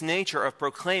serious nature of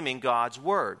proclaiming God's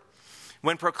word.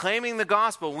 When proclaiming the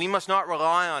gospel, we must not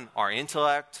rely on our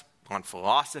intellect, on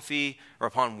philosophy, or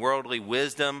upon worldly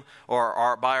wisdom,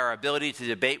 or by our ability to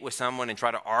debate with someone and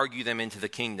try to argue them into the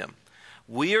kingdom.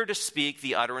 We are to speak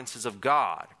the utterances of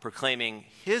God, proclaiming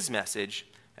his message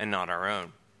and not our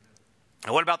own.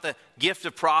 And what about the gift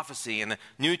of prophecy? In the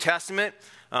New Testament,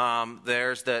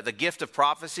 there's the gift of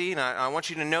prophecy. And I want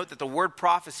you to note that the word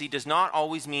prophecy does not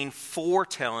always mean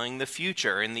foretelling the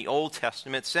future in the Old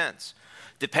Testament sense.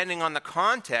 Depending on the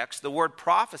context, the word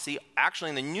prophecy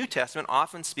actually in the New Testament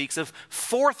often speaks of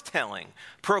forthtelling,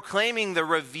 proclaiming the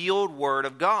revealed word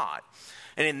of God.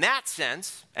 And in that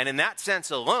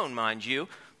sense alone, mind you,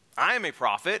 I am a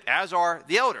prophet, as are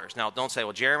the elders. Now, don't say,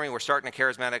 well, Jeremy, we're starting a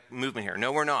charismatic movement here.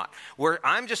 No, we're not.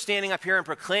 I'm just standing up here and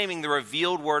proclaiming the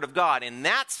revealed word of God. In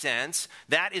that sense,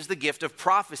 that is the gift of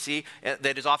prophecy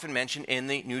that is often mentioned in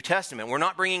the New Testament. We're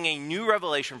not bringing a new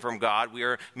revelation from God. We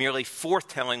are merely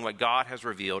forthtelling what God has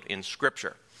revealed in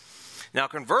Scripture. Now,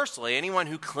 conversely, anyone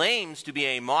who claims to be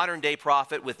a modern-day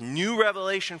prophet with new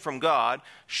revelation from God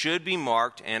should be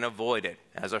marked and avoided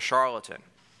as a charlatan.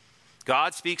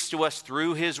 God speaks to us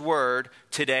through his word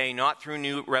today, not through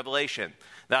new revelation.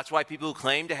 That's why people who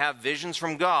claim to have visions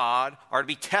from God are to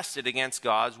be tested against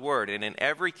God's word. And in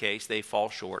every case, they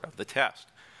fall short of the test.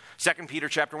 2 Peter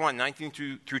chapter 1, 19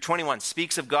 through 21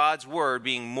 speaks of God's word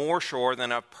being more sure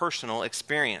than a personal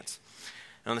experience.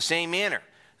 And in the same manner,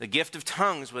 the gift of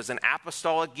tongues was an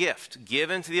apostolic gift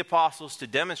given to the apostles to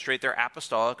demonstrate their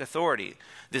apostolic authority.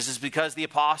 This is because the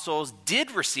apostles did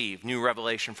receive new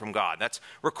revelation from God. That's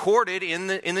recorded in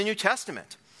the New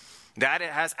Testament. That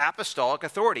it has apostolic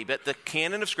authority, but the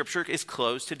canon of Scripture is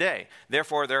closed today.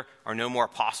 Therefore, there are no more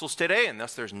apostles today, and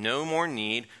thus there's no more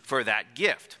need for that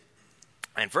gift.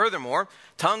 And furthermore,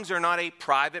 tongues are not a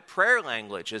private prayer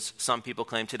language, as some people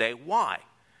claim today. Why?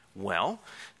 Well,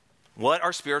 what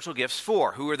are spiritual gifts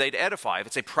for? Who are they to edify? If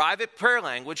it's a private prayer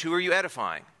language, who are you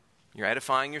edifying? You're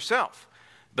edifying yourself.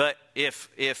 But if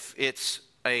it's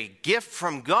a gift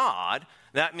from God,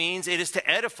 that means it is to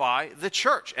edify the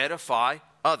church, edify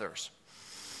others.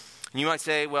 And you might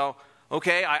say, well,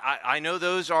 okay, I know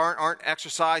those aren't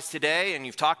exercised today, and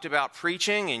you've talked about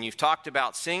preaching, and you've talked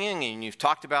about singing, and you've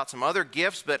talked about some other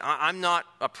gifts, but I'm not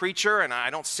a preacher, and I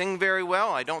don't sing very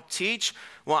well, I don't teach.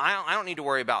 Well, I don't need to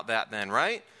worry about that then,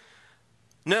 right?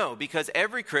 No, because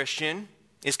every Christian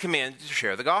is commanded to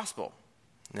share the gospel.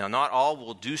 Now, not all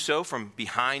will do so from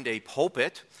behind a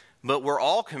pulpit, but we're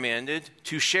all commanded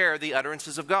to share the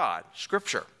utterances of God,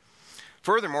 Scripture.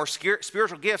 Furthermore,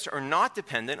 spiritual gifts are not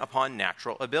dependent upon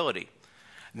natural ability.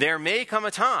 There may come a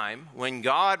time when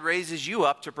God raises you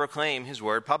up to proclaim his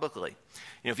word publicly.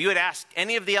 If you had asked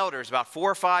any of the elders about 4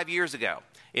 or 5 years ago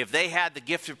if they had the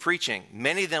gift of preaching,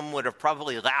 many of them would have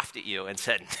probably laughed at you and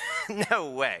said, no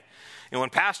way. And when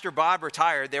Pastor Bob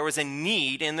retired, there was a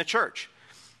need in the church.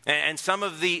 And some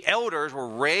of the elders were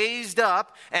raised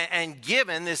up and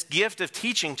given this gift of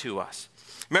teaching to us.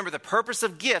 Remember, the purpose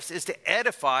of gifts is to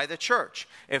edify the church.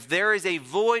 If there is a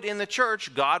void in the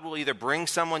church, God will either bring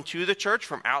someone to the church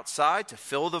from outside to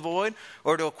fill the void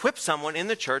or to equip someone in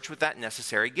the church with that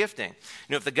necessary gifting.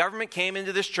 If the government came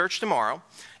into this church tomorrow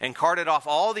and carted off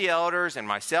all the elders and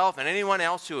myself and anyone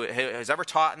else who has ever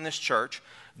taught in this church,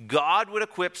 God would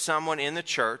equip someone in the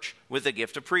church with the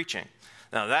gift of preaching.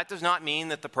 Now, that does not mean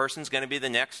that the person's going to be the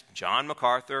next John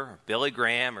MacArthur or Billy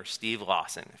Graham or Steve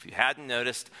Lawson. If you hadn't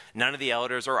noticed, none of the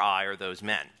elders or I are those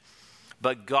men.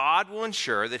 But God will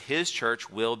ensure that his church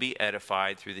will be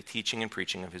edified through the teaching and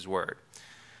preaching of his word.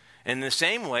 In the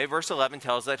same way, verse 11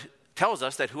 tells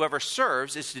us that whoever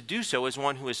serves is to do so as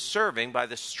one who is serving by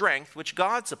the strength which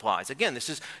God supplies. Again, this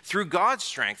is through God's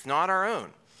strength, not our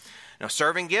own. Now,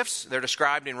 serving gifts, they're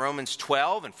described in Romans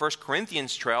 12 and 1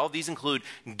 Corinthians 12. These include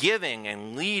giving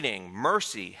and leading,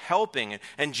 mercy, helping,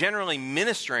 and generally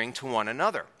ministering to one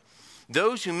another.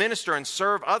 Those who minister and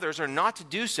serve others are not to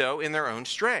do so in their own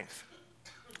strength.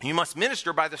 You must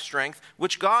minister by the strength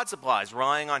which God supplies,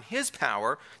 relying on his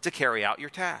power to carry out your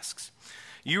tasks.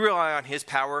 You rely on his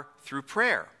power through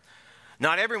prayer.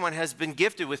 Not everyone has been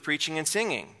gifted with preaching and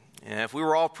singing. And if we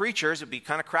were all preachers, it would be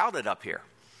kind of crowded up here.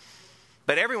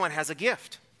 But everyone has a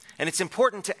gift. And it's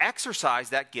important to exercise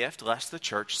that gift lest the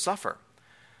church suffer.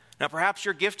 Now, perhaps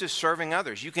your gift is serving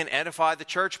others. You can edify the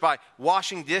church by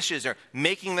washing dishes or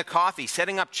making the coffee,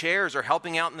 setting up chairs, or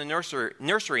helping out in the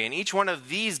nursery. And each one of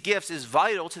these gifts is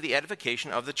vital to the edification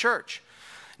of the church.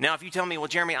 Now, if you tell me, well,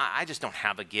 Jeremy, I just don't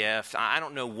have a gift. I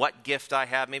don't know what gift I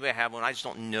have. Maybe I have one. I just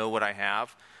don't know what I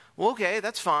have. Well, okay,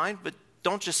 that's fine. But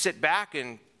don't just sit back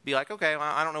and be like, okay, well,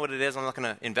 I don't know what it is. I'm not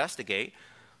going to investigate.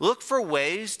 Look for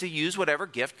ways to use whatever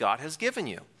gift God has given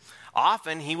you.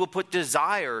 Often he will put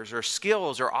desires or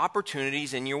skills or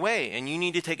opportunities in your way, and you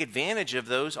need to take advantage of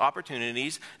those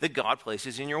opportunities that God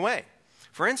places in your way.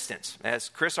 For instance, as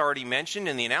Chris already mentioned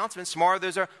in the announcements, tomorrow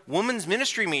there's a women's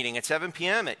ministry meeting at 7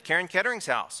 p.m. at Karen Kettering's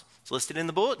house. It's listed in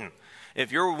the bulletin.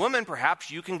 If you're a woman, perhaps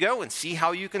you can go and see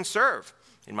how you can serve.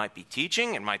 It might be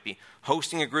teaching. It might be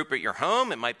hosting a group at your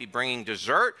home. It might be bringing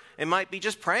dessert. It might be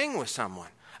just praying with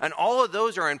someone. And all of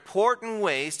those are important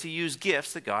ways to use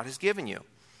gifts that God has given you.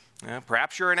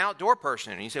 Perhaps you're an outdoor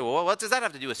person, and you say, well, what does that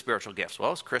have to do with spiritual gifts?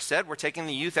 Well, as Chris said, we're taking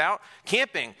the youth out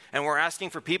camping, and we're asking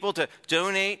for people to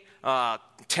donate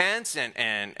tents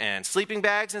and sleeping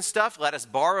bags and stuff. Let us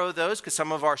borrow those, because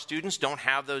some of our students don't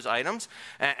have those items.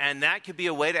 And that could be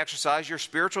a way to exercise your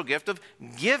spiritual gift of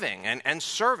giving and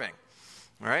serving.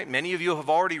 All right? Many of you have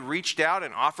already reached out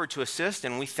and offered to assist,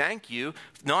 and we thank you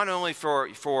not only for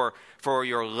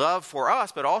your love for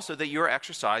us, but also that you're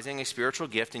exercising a spiritual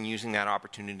gift and using that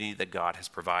opportunity that God has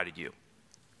provided you.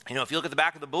 You know, if you look at the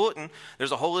back of the bulletin,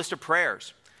 there's a whole list of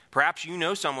prayers. Perhaps you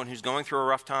know someone who's going through a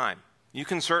rough time. You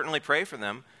can certainly pray for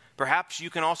them. Perhaps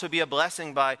you can also be a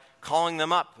blessing by calling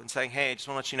them up and saying, hey, I just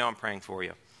want to let you know I'm praying for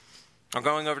you. Or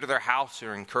going over to their house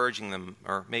or encouraging them,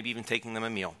 or maybe even taking them a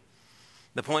meal.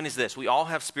 The point is this: we all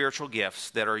have spiritual gifts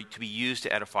that are to be used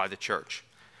to edify the church.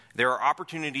 There are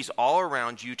opportunities all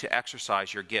around you to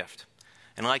exercise your gift.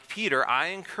 And like Peter, I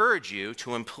encourage you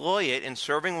to employ it in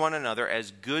serving one another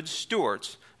as good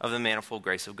stewards of the manifold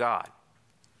grace of God.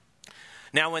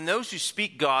 Now, when those who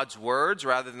speak God's words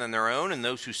rather than their own, and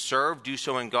those who serve do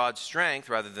so in God's strength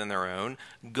rather than their own,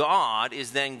 God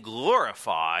is then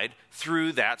glorified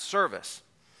through that service.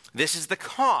 This is the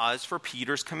cause for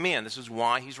Peter's command. This is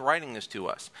why he's writing this to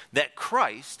us, that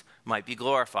Christ might be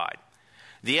glorified.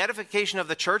 The edification of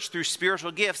the church through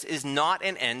spiritual gifts is not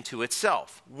an end to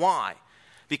itself. Why?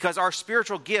 Because our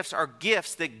spiritual gifts are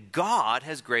gifts that God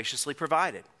has graciously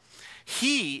provided.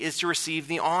 He is to receive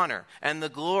the honor and the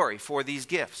glory for these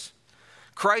gifts.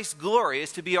 Christ's glory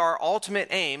is to be our ultimate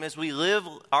aim as we live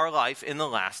our life in the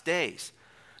last days.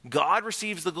 God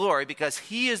receives the glory because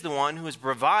he is the one who has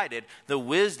provided the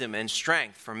wisdom and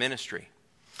strength for ministry.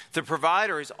 The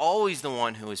provider is always the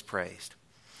one who is praised.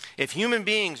 If human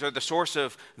beings are the source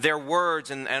of their words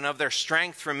and of their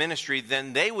strength for ministry,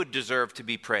 then they would deserve to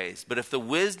be praised. But if the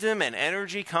wisdom and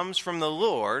energy comes from the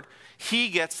Lord, he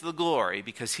gets the glory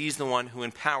because he's the one who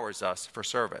empowers us for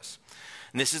service.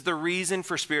 And this is the reason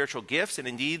for spiritual gifts, and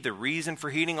indeed the reason for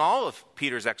heeding all of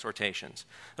Peter's exhortations.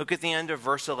 Look at the end of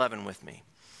verse 11 with me.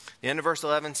 The end of verse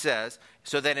 11 says,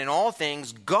 so that in all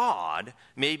things God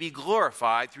may be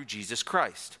glorified through Jesus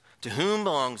Christ, to whom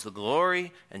belongs the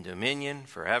glory and dominion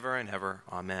forever and ever.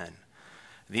 Amen.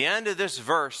 The end of this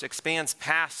verse expands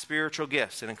past spiritual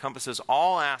gifts and encompasses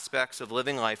all aspects of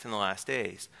living life in the last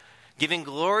days. Giving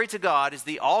glory to God is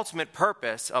the ultimate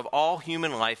purpose of all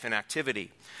human life and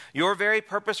activity. Your very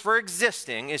purpose for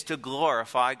existing is to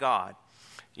glorify God.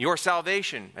 Your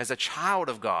salvation as a child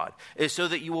of God is so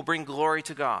that you will bring glory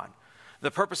to God.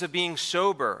 The purpose of being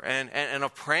sober and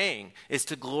of praying is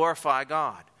to glorify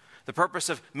God. The purpose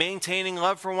of maintaining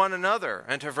love for one another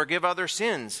and to forgive other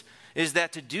sins is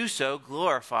that to do so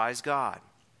glorifies God.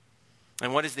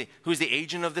 And who's the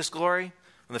agent of this glory?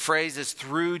 And the phrase is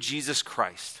through Jesus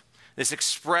Christ. This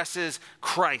expresses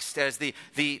Christ as the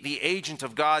agent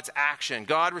of God's action.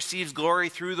 God receives glory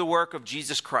through the work of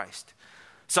Jesus Christ.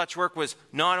 Such work was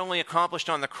not only accomplished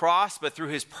on the cross, but through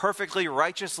his perfectly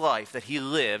righteous life that he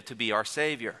lived to be our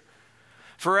Savior.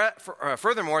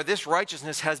 Furthermore, this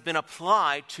righteousness has been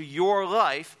applied to your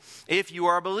life if you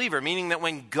are a believer, meaning that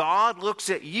when God looks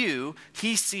at you,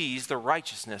 he sees the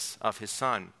righteousness of his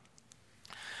Son.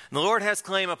 And the Lord has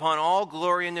claim upon all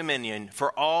glory and dominion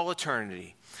for all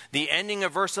eternity. The ending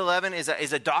of verse 11 is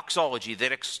a doxology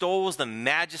that extols the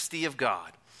majesty of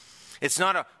God. It's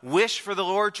not a wish for the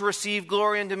Lord to receive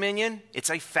glory and dominion. It's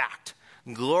a fact.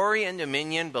 Glory and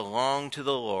dominion belong to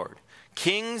the Lord.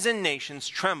 Kings and nations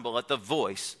tremble at the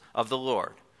voice of the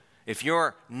Lord. If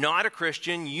you're not a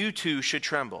Christian, you too should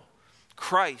tremble.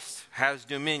 Christ has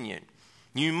dominion.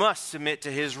 You must submit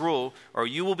to his rule, or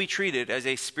you will be treated as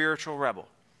a spiritual rebel.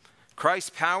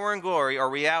 Christ's power and glory are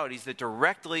realities that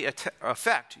directly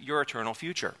affect your eternal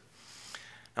future.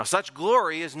 Now, such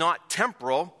glory is not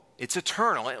temporal, it's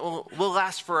eternal. It will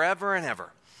last forever and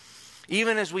ever.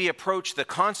 Even as we approach the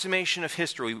consummation of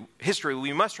history,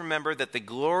 we must remember that the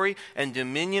glory and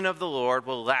dominion of the Lord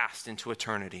will last into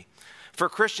eternity. For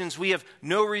Christians, we have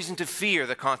no reason to fear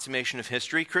the consummation of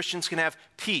history. Christians can have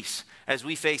peace as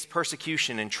we face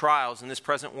persecution and trials in this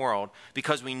present world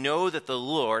because we know that the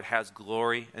Lord has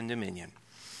glory and dominion.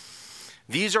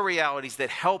 These are realities that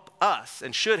help us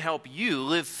and should help you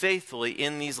live faithfully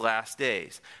in these last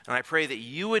days. And I pray that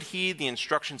you would heed the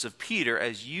instructions of Peter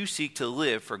as you seek to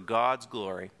live for God's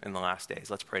glory in the last days.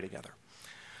 Let's pray together.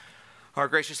 Our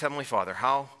gracious Heavenly Father,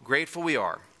 how grateful we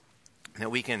are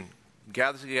that we can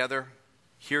gather together,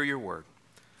 hear your word.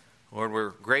 Lord, we're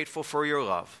grateful for your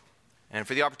love and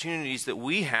for the opportunities that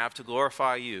we have to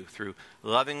glorify you through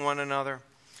loving one another,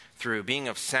 through being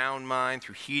of sound mind,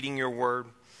 through heeding your word,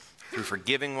 through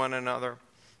forgiving one another,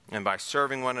 and by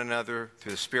serving one another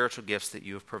through the spiritual gifts that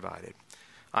you have provided.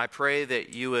 I pray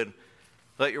that you would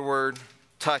let your word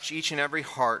touch each and every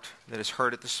heart that has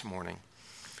heard it this morning.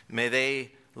 May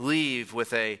they leave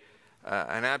with an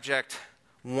abject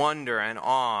wonder and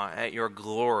awe at your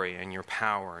glory and your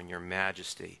power and your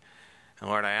majesty. And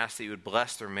Lord, I ask that you would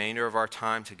bless the remainder of our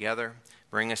time together,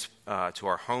 bring us to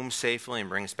our home safely, and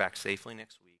bring us back safely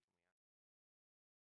next week.